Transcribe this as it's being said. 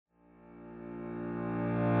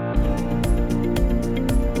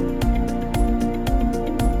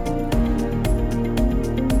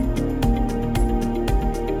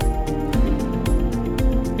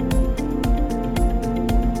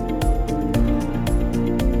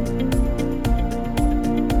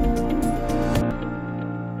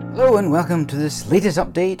and welcome to this latest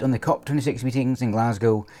update on the COP26 meetings in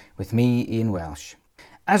Glasgow with me, Ian Welsh.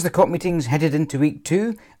 As the COP meetings headed into week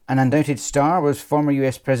 2, an undoubted star was former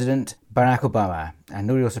US President Barack Obama, and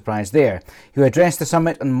no real surprise there, who addressed the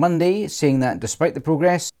summit on Monday saying that despite the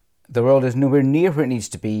progress, the world is nowhere near where it needs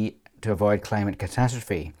to be to avoid climate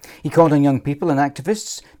catastrophe. He called on young people and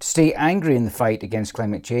activists to stay angry in the fight against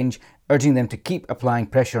climate change, urging them to keep applying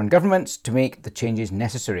pressure on governments to make the changes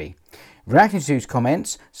necessary. Reacting to his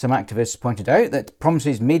comments, some activists pointed out that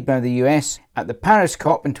promises made by the US at the Paris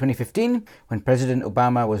COP in 2015, when President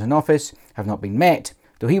Obama was in office, have not been met,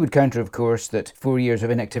 though he would counter, of course, that 4 years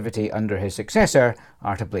of inactivity under his successor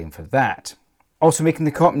are to blame for that. Also making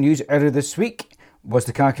the COP news earlier this week was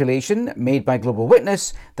the calculation made by Global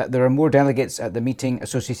Witness that there are more delegates at the meeting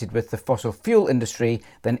associated with the fossil fuel industry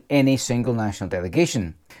than any single national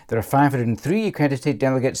delegation. There are 503 accredited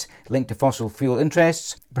delegates linked to fossil fuel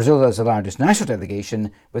interests. Brazil is the largest national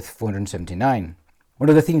delegation with 479. One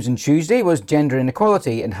of the themes on Tuesday was gender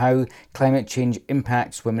inequality and how climate change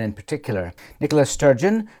impacts women in particular. Nicola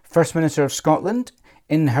Sturgeon, First Minister of Scotland,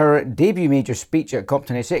 in her debut major speech at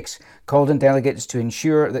COP26, called on delegates to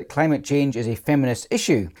ensure that climate change is a feminist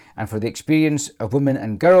issue and for the experience of women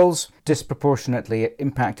and girls disproportionately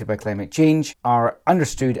impacted by climate change are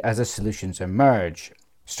understood as the solutions emerge.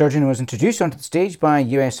 Sturgeon was introduced onto the stage by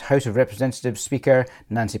US House of Representatives Speaker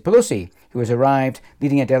Nancy Pelosi, who has arrived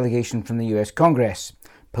leading a delegation from the US Congress.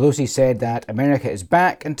 Pelosi said that America is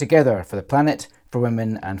back and together for the planet, for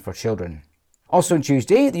women and for children. Also on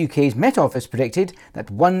Tuesday, the UK's Met Office predicted that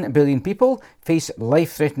 1 billion people face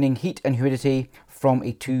life-threatening heat and humidity from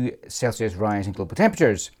a 2 Celsius rise in global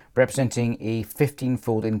temperatures, representing a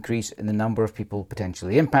 15-fold increase in the number of people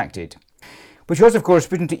potentially impacted. Which was, of course,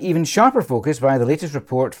 put into even sharper focus by the latest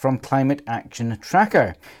report from Climate Action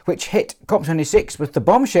Tracker, which hit COP26 with the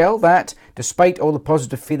bombshell that, despite all the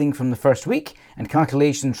positive feeling from the first week and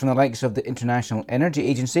calculations from the likes of the International Energy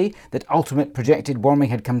Agency that ultimate projected warming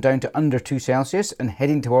had come down to under 2 Celsius and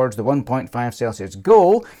heading towards the 1.5 Celsius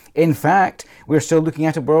goal, in fact, we're still looking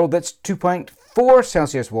at a world that's 2.4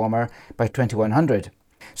 Celsius warmer by 2100.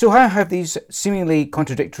 So how have these seemingly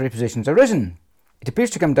contradictory positions arisen? It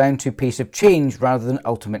appears to come down to pace of change rather than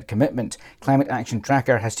ultimate commitment. Climate Action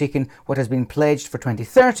Tracker has taken what has been pledged for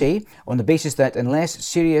 2030 on the basis that unless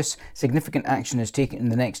serious, significant action is taken in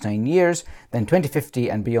the next 9 years, then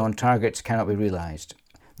 2050 and beyond targets cannot be realised.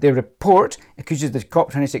 Their report accuses the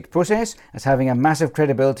COP26 process as having a massive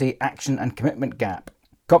credibility, action and commitment gap.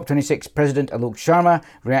 COP26 President Alok Sharma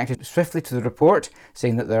reacted swiftly to the report,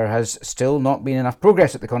 saying that there has still not been enough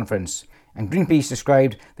progress at the conference. And Greenpeace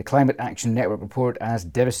described the Climate Action Network report as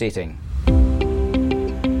devastating.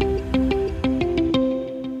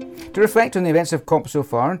 To reflect on the events of COP so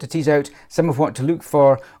far and to tease out some of what to look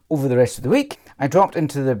for over the rest of the week, I dropped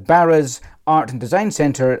into the Barra's Art and Design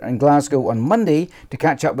Centre in Glasgow on Monday to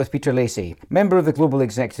catch up with Peter Lacey, member of the Global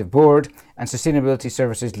Executive Board and Sustainability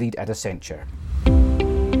Services Lead at Accenture.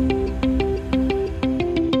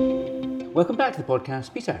 Welcome back to the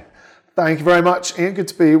podcast, Peter. Thank you very much, Ian. Good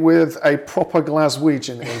to be with a proper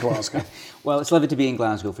Glaswegian in Glasgow. Well, it's lovely to be in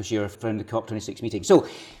Glasgow for sure for the COP26 meeting. So,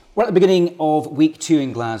 we're at the beginning of week 2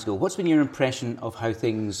 in Glasgow. What's been your impression of how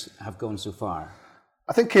things have gone so far?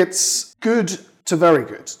 I think it's good to very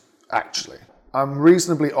good, actually. I'm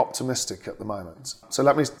reasonably optimistic at the moment. So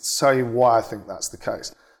let me tell you why I think that's the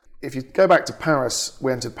case. If you go back to Paris,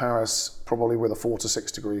 we entered Paris probably with a 4 to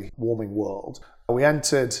 6 degree warming world. We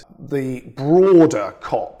entered the broader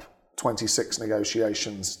COP26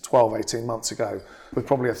 negotiations 12, 18 months ago with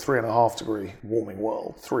probably a 3.5 degree warming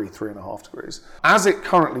world, 3.5 degrees. As it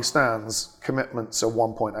currently stands, commitments are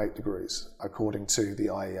 1.8 degrees, according to the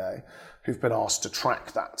IEA, who've been asked to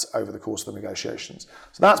track that over the course of the negotiations.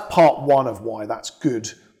 So that's part one of why that's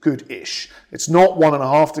good-ish. It's not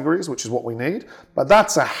 1.5 degrees, which is what we need, but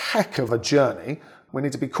that's a heck of a journey. We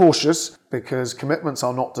need to be cautious because commitments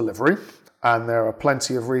are not delivery. And there are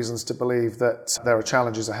plenty of reasons to believe that there are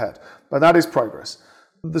challenges ahead. But that is progress.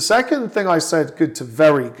 The second thing I said good to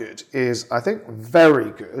very good is I think very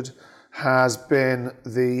good has been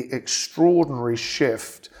the extraordinary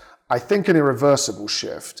shift, I think an irreversible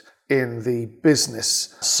shift, in the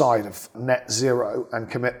business side of net zero and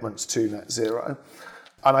commitments to net zero.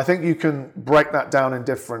 And I think you can break that down in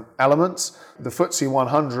different elements. The FTSE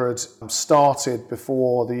 100 started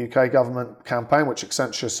before the UK government campaign, which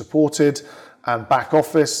Accenture supported and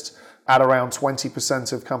back-officed at around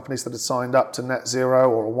 20% of companies that had signed up to net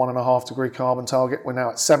zero or a 1.5 degree carbon target. We're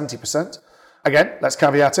now at 70%. Again, let's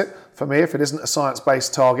caveat it. For me, if it isn't a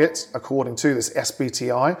science-based target, according to this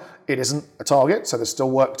SBTi, it isn't a target, so there's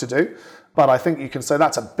still work to do. But I think you can say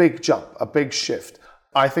that's a big jump, a big shift.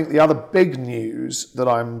 I think the other big news that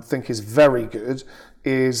I think is very good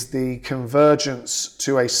is the convergence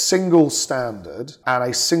to a single standard and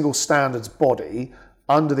a single standards body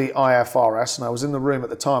under the IFRS. And I was in the room at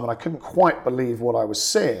the time and I couldn't quite believe what I was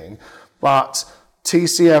seeing, but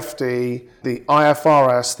TCFD, the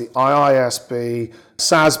IFRS, the IISB,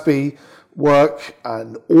 SASB work,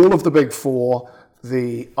 and all of the big four,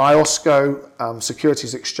 the IOSCO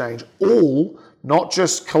Securities Exchange, all not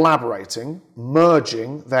just collaborating,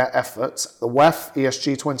 merging their efforts, the WEF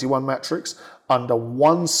ESG 21 metrics, under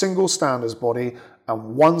one single standards body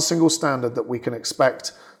and one single standard that we can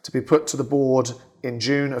expect to be put to the board in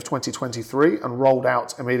June of 2023 and rolled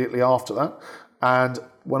out immediately after that. And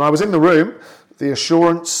when I was in the room, the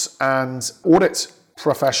assurance and audit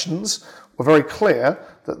professions were very clear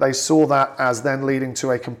that they saw that as then leading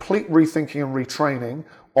to a complete rethinking and retraining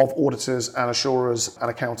of auditors and assurers and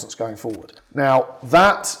accountants going forward. Now,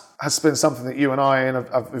 that has been something that you and I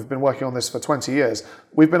have been working on this for 20 years.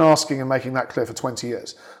 We've been asking and making that clear for 20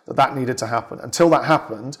 years, that needed to happen. Until that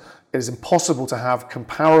happened, it is impossible to have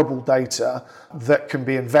comparable data that can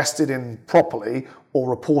be invested in properly or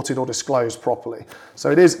reported or disclosed properly.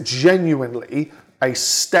 So it is genuinely a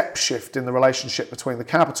step shift in the relationship between the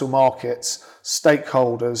capital markets,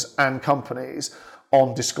 stakeholders and companies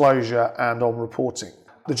on disclosure and on reporting.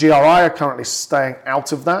 The GRI are currently staying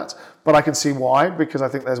out of that, but I can see why, because I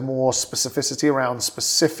think there's more specificity around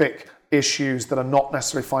specific issues that are not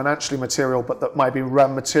necessarily financially material, but that might be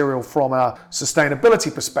material from a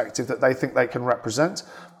sustainability perspective that they think they can represent.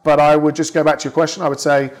 But I would just go back to your question. I would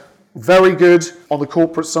say very good on the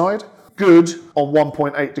corporate side, good on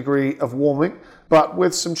 1.8 degree of warming, but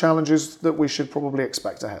with some challenges that we should probably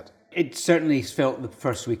expect ahead. It certainly felt the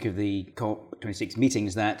first week of the COP26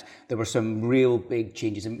 meetings that there were some real big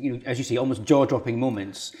changes and, as you say, almost jaw-dropping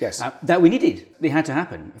moments that we needed. They had to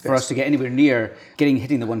happen for us to get anywhere near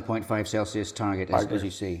hitting the 1.5 Celsius target, as you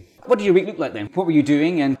say. What did your week look like then? What were you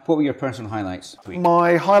doing and what were your personal highlights?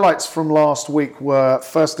 My highlights from last week were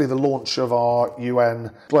firstly the launch of our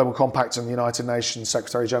UN Global Compact and the United Nations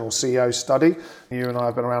Secretary General CEO study. You and I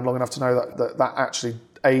have been around long enough to know that actually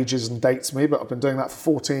ages and dates me, but I've been doing that for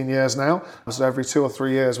 14 years now. So every 2 or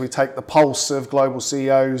 3 years we take the pulse of global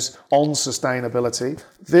CEOs on sustainability.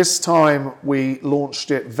 This time we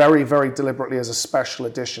launched it very, very deliberately as a special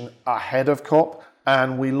edition ahead of COP.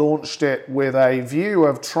 And we launched it with a view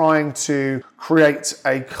of trying to create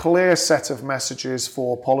a clear set of messages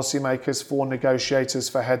for policymakers, for negotiators,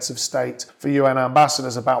 for heads of state, for UN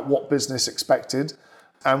ambassadors about what business expected.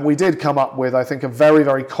 And we did come up with, I think, a very,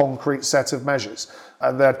 very concrete set of measures.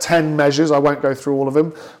 And there are 10 measures, I won't go through all of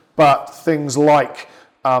them, but things like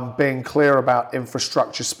being clear about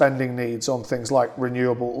infrastructure spending needs on things like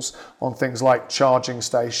renewables, on things like charging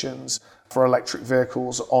stations for electric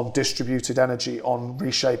vehicles, on distributed energy, on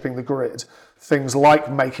reshaping the grid. Things like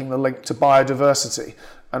making the link to biodiversity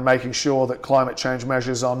and making sure that climate change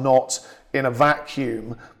measures are not in a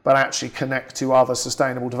vacuum, but actually connect to other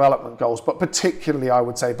sustainable development goals, but particularly, I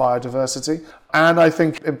would say, biodiversity. And I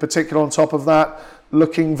think in particular on top of that,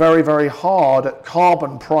 looking very, very hard at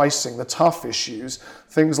carbon pricing, the tough issues,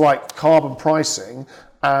 things like carbon pricing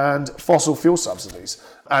and fossil fuel subsidies,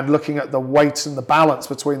 and looking at the weight and the balance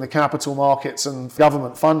between the capital markets and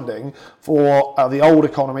government funding for the old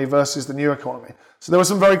economy versus the new economy. So there were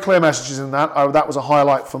some very clear messages in that. That was a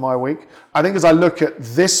highlight for my week. I think as I look at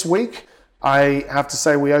this week, I have to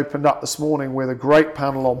say we opened up this morning with a great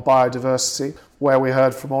panel on biodiversity, where we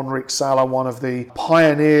heard from Enrique Sala, one of the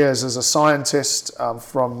pioneers as a scientist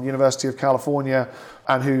from University of California,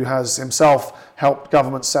 and who has himself helped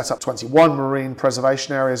governments set up 21 marine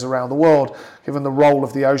preservation areas around the world, given the role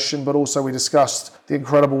of the ocean, but also we discussed the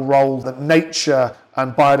incredible role that nature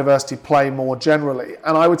and biodiversity play more generally.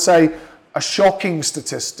 And I would say a shocking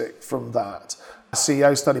statistic from that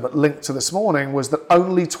CEO study, but linked to this morning, was that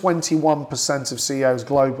only 21% of CEOs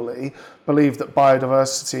globally believe that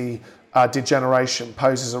biodiversity degeneration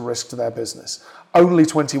poses a risk to their business. Only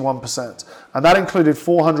 21%. And that included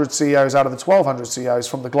 400 CEOs out of the 1,200 CEOs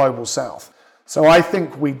from the global south. So I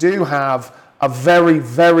think we do have a very,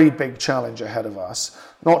 very big challenge ahead of us,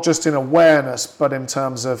 not just in awareness, but in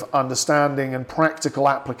terms of understanding and practical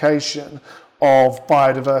application of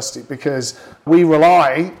biodiversity, because we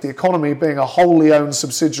rely, the economy being a wholly owned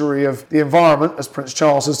subsidiary of the environment, as Prince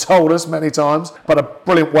Charles has told us many times, but a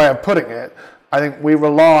brilliant way of putting it, I think we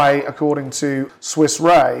rely, according to Swiss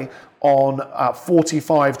Re, on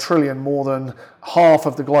 45 trillion, more than half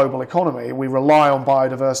of the global economy. We rely on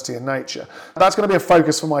biodiversity and nature. That's going to be a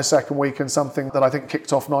focus for my second week, and something that I think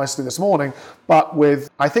kicked off nicely this morning, but with,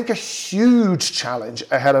 I think, a huge challenge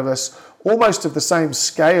ahead of us, almost of the same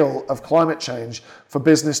scale of climate change, for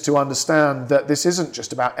business to understand that this isn't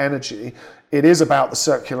just about energy. It is about the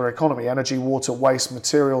circular economy: energy, water, waste,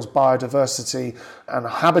 materials, biodiversity, and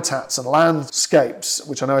habitats and landscapes,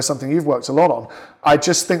 which I know is something you've worked a lot on. I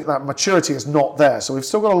just think that maturity is not there. So we've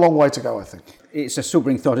still got a long way to go, I think. It's a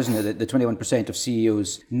sobering thought, isn't it, that the 21% of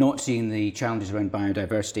CEOs not seeing the challenges around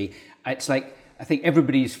biodiversity. It's like, I think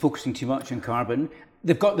everybody's focusing too much on carbon.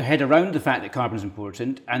 They've got their head around the fact that carbon is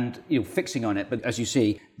important and fixing on it. But as you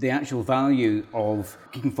say, the actual value of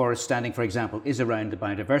keeping forests standing, for example, is around the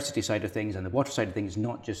biodiversity side of things and the water side of things,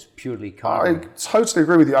 not just purely carbon. I totally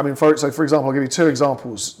agree with you. I mean, for example, I'll give you two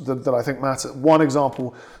examples that I think matter. One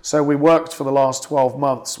example, so we worked for the last 12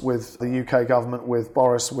 months with the UK government, with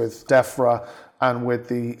Boris, with DEFRA, and with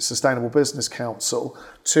the Sustainable Business Council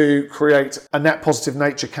to create a net positive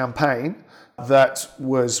nature campaign that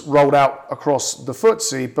was rolled out across the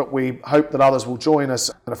FTSE, but we hope that others will join us.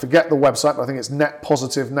 And I forget the website, but I think it's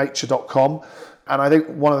netpositivenature.com. And I think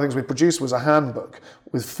one of the things we produced was a handbook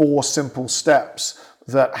with 4 simple steps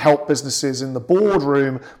that help businesses in the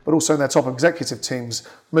boardroom, but also in their top executive teams,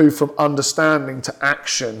 move from understanding to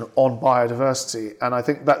action on biodiversity. And I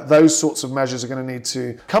think that those sorts of measures are going to need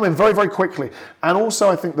to come in very, very quickly. And also,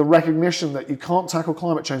 I think the recognition that you can't tackle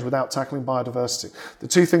climate change without tackling biodiversity. The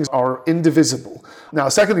two things are indivisible. Now,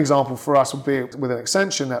 a second example for us would be with an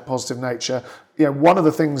extension, Net Positive Nature. One of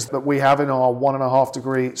the things that we have in our 1.5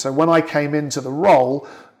 degree, so when I came into the role,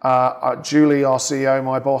 Julie, our CEO,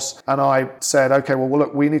 my boss, and I said, okay, well,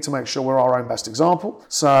 look, we need to make sure we're our own best example.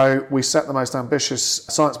 So we set the most ambitious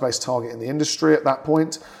science-based target in the industry at that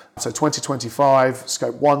point. So 2025,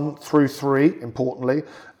 scope 1 through 3, importantly,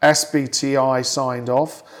 SBTi signed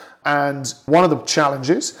off. And one of the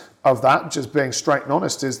challenges of that, just being straight and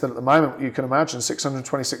honest, is that at the moment, you can imagine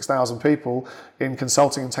 626,000 people in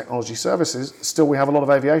consulting and technology services. Still, we have a lot of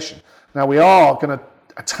aviation. Now, we are going to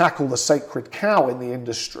tackle the sacred cow in the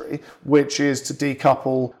industry, which is to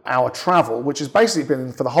decouple our travel, which has basically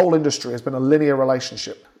been, for the whole industry, has been a linear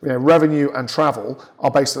relationship. Revenue and travel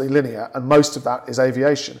are basically linear, and most of that is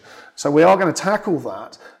aviation. So we are going to tackle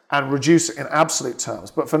that and reduce it in absolute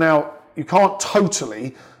terms. But for now, you can't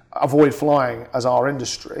totally avoid flying as our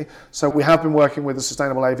industry. So we have been working with the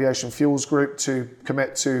Sustainable Aviation Fuels Group to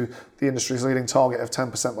commit to the industry's leading target of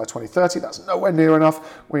 10% by 2030. That's nowhere near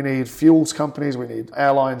enough. We need fuels companies, we need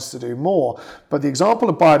airlines to do more. But the example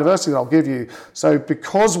of biodiversity that I'll give you, so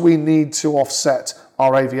because we need to offset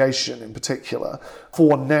our aviation in particular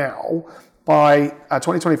for now, by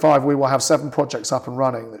 2025, we will have 7 projects up and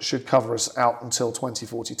running that should cover us out until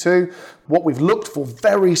 2042. What we've looked for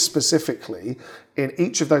very specifically in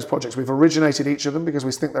each of those projects, we've originated each of them because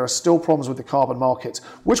we think there are still problems with the carbon market,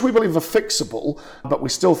 which we believe are fixable, but we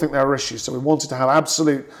still think there are issues. So we wanted to have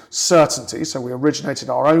absolute certainty. So we originated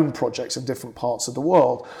our own projects in different parts of the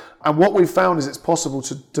world. And what we've found is it's possible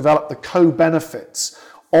to develop the co-benefits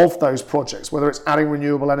of those projects, whether it's adding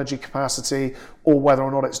renewable energy capacity or whether or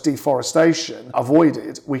not it's deforestation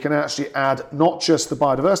avoided. We can actually add not just the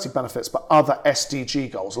biodiversity benefits, but other SDG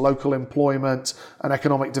goals, local employment and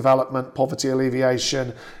economic development, poverty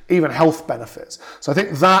alleviation, even health benefits. So I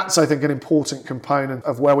think that's, an important component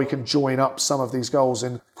of where we can join up some of these goals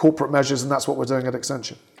in corporate measures, and that's what we're doing at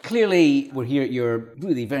Extension. Clearly, we're here at your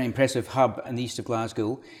really very impressive hub in the east of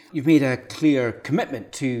Glasgow. You've made a clear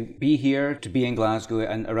commitment to be here, to be in Glasgow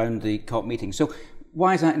and around the COP meeting. So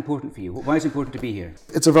why is that important for you? Why is it important to be here?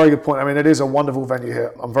 It's a very good point. I mean, it is a wonderful venue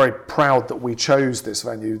here. I'm very proud that we chose this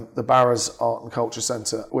venue, the Barras Art and Culture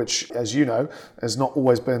Centre, which, as you know, has not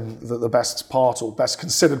always been the best part or best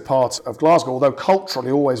considered part of Glasgow, although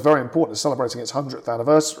culturally always very important, celebrating its 100th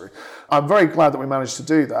anniversary. I'm very glad that we managed to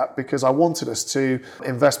do that because I wanted us to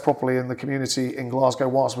invest properly in the community in Glasgow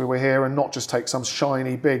whilst we were here and not just take some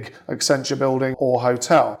shiny big Accenture building or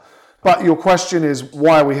hotel. But your question is,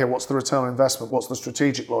 why are we here? What's the return on investment? What's the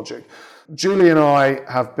strategic logic? Julie and I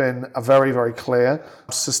have been very, very clear.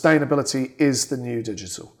 Sustainability is the new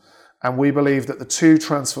digital. And we believe that the two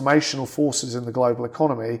transformational forces in the global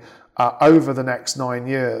economy over the next 9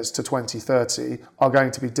 years to 2030 are going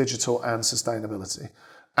to be digital and sustainability.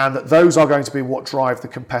 And that those are going to be what drive the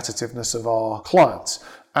competitiveness of our clients.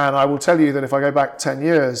 And I will tell you that if I go back 10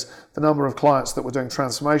 years, the number of clients that were doing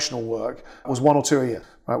transformational work was 1 or 2 a year.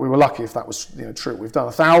 Right? We were lucky if that was true. We've done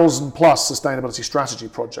 1,000 plus sustainability strategy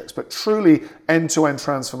projects, but truly end-to-end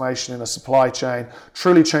transformation in a supply chain,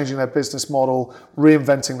 truly changing their business model,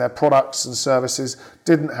 reinventing their products and services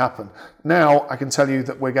didn't happen. Now I can tell you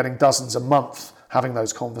that we're getting dozens a month having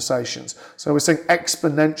those conversations. So we're seeing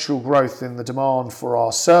exponential growth in the demand for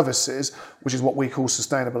our services, which is what we call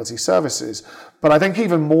sustainability services. But I think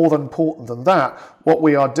even more important than that, what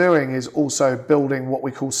we are doing is also building what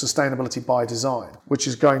we call sustainability by design, which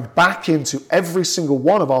is going back into every single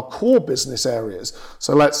one of our core business areas.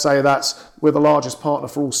 So let's say we're the largest partner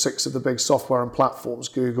for all 6 of the big software and platforms: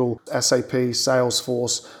 Google, SAP,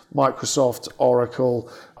 Salesforce, Microsoft,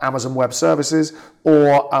 Oracle, Amazon Web Services,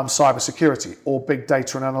 or cybersecurity, or big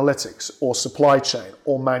data and analytics, or supply chain,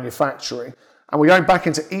 or manufacturing. And we're going back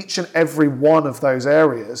into each and every one of those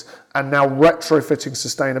areas and now retrofitting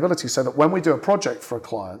sustainability so that when we do a project for a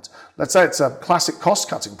client, let's say it's a classic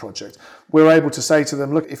cost-cutting project, we're able to say to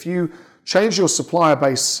them, look, if you change your supplier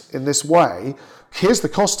base in this way, here's the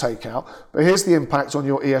cost takeout, but here's the impact on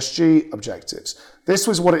your ESG objectives. This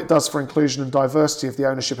was what it does for inclusion and diversity of the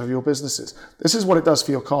ownership of your businesses. This is what it does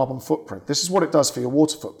for your carbon footprint. This is what it does for your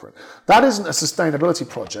water footprint. That isn't a sustainability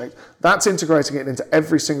project. That's integrating it into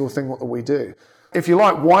every single thing that we do. If you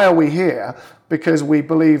like, why are we here? Because we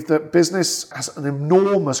believe that business has an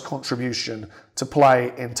enormous contribution to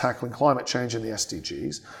play in tackling climate change and the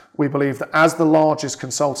SDGs. We believe that as the largest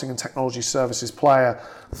consulting and technology services player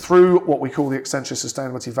through what we call the Accenture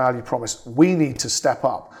Sustainability Value Promise, we need to step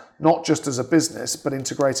up, not just as a business, but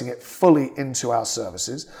integrating it fully into our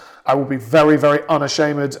services. I will be very, very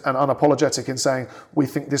unashamed and unapologetic in saying we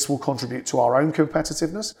think this will contribute to our own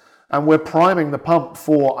competitiveness. And we're priming the pump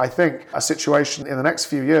for, I think, a situation in the next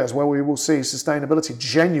few years where we will see sustainability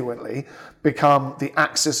genuinely become the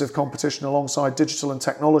axis of competition alongside digital and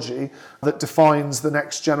technology that defines the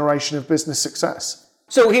next generation of business success.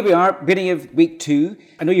 So here we are, beginning of week 2.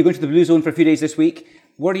 I know you're going to the Blue Zone for a few days this week.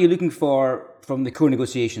 What are you looking for from the core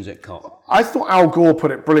negotiations at COP? I thought Al Gore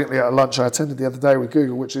put it brilliantly at a lunch I attended the other day with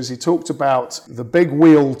Google, which is he talked about the big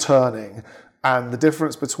wheel turning and the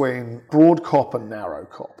difference between broad COP and narrow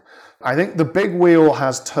COP. I think the big wheel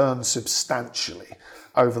has turned substantially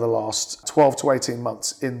over the last 12 to 18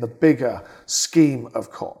 months in the bigger scheme of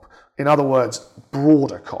COP. In other words,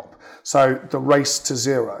 broader COP. So the race to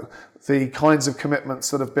zero, the kinds of commitments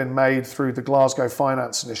that have been made through the Glasgow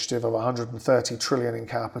Finance Initiative of 130 trillion in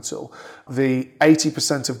capital, the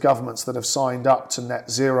 80% of governments that have signed up to net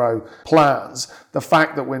zero plans, the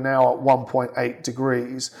fact that we're now at 1.8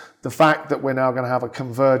 degrees, the fact that we're now going to have a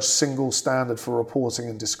converged single standard for reporting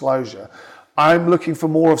and disclosure. I'm looking for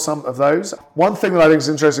more of some of those. One thing that I think is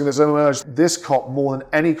interesting that's emerged this COP more than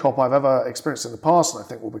any COP I've ever experienced in the past, and I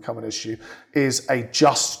think will become an issue, is a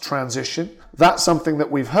just transition. That's something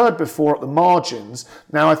that we've heard before at the margins.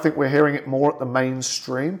 Now I think we're hearing it more at the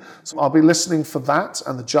mainstream. So I'll be listening for that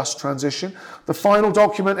and the just transition. The final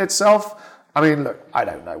document itself, I mean, look, I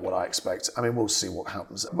don't know what I expect. I mean, we'll see what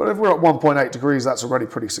happens. But if we're at 1.8 degrees, that's already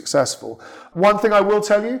pretty successful. One thing I will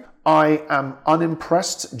tell you, I am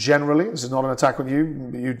unimpressed generally. This is not an attack on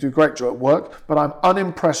you. You do great job at work. But I'm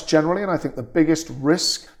unimpressed generally, and I think the biggest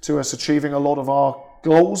risk to us achieving a lot of our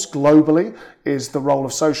goals globally is the role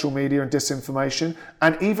of social media and disinformation,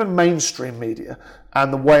 and even mainstream media,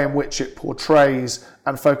 and the way in which it portrays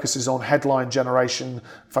and focuses on headline generation,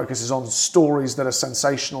 focuses on stories that are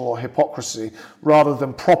sensational or hypocrisy, rather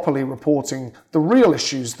than properly reporting the real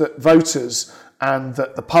issues that voters and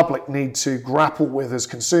that the public need to grapple with as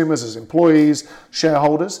consumers, as employees,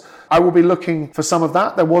 shareholders. I will be looking for some of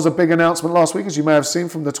that. There was a big announcement last week, as you may have seen,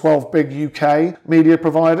 from the 12 big UK media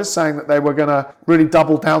providers saying that they were going to really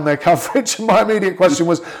double down their coverage. My immediate question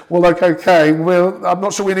was, well, okay, I'm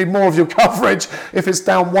not sure we need more of your coverage if it's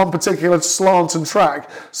down one particular slant and track.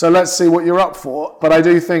 So let's see what you're up for. But I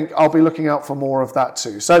do think I'll be looking out for more of that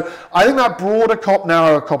too. So I think that broader COP,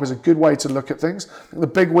 narrower COP is a good way to look at things. I think the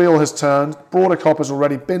big wheel has turned. Broader COP has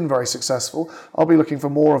already been very successful. I'll be looking for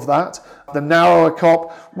more of that. The narrower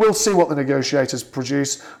COP, we'll see what the negotiators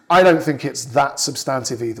produce. I don't think it's that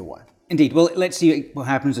substantive either way. Indeed. Well, let's see what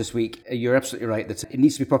happens this week. You're absolutely right that it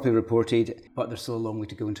needs to be properly reported, but there's still a long way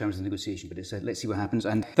to go in terms of the negotiation. But let's see what happens.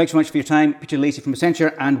 And thanks so much for your time, Peter Lacey from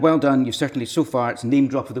Accenture, and well done. You've certainly so far, it's name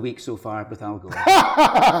drop of the week so far with Al Gore.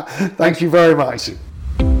 Thank you very much.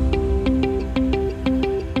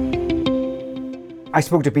 I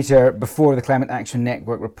spoke to Peter before the Climate Action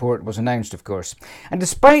Network report was announced, of course. And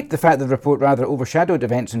despite the fact that the report rather overshadowed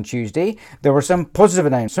events on Tuesday, there were some positive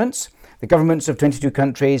announcements. The governments of 22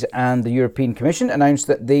 countries and the European Commission announced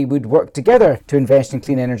that they would work together to invest in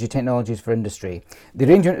clean energy technologies for industry. The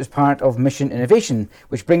arrangement is part of Mission Innovation,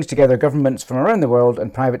 which brings together governments from around the world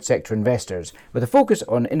and private sector investors, with a focus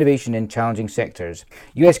on innovation in challenging sectors.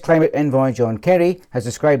 US Climate Envoy John Kerry has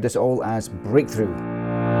described this all as breakthrough.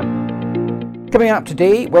 Coming up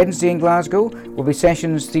today, Wednesday in Glasgow, will be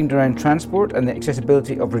sessions themed around transport and the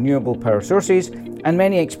accessibility of renewable power sources, and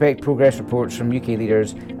many expect progress reports from UK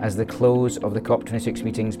leaders as the close of the COP26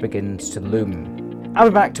 meetings begins to loom. I'll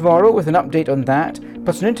be back tomorrow with an update on that,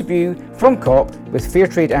 plus an interview from COP with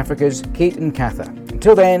Fairtrade Africa's Kate Nkatha.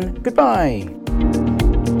 Until then, goodbye.